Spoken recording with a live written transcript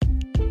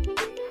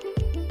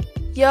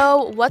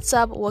Yo, what's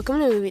up? Welcome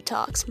to Movie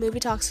Talks. Movie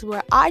Talks is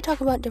where I talk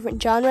about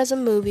different genres of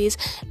movies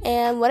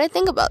and what I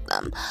think about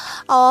them.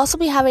 I'll also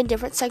be having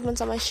different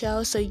segments on my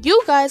show so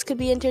you guys could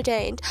be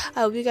entertained.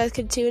 I hope you guys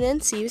can tune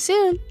in. See you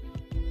soon.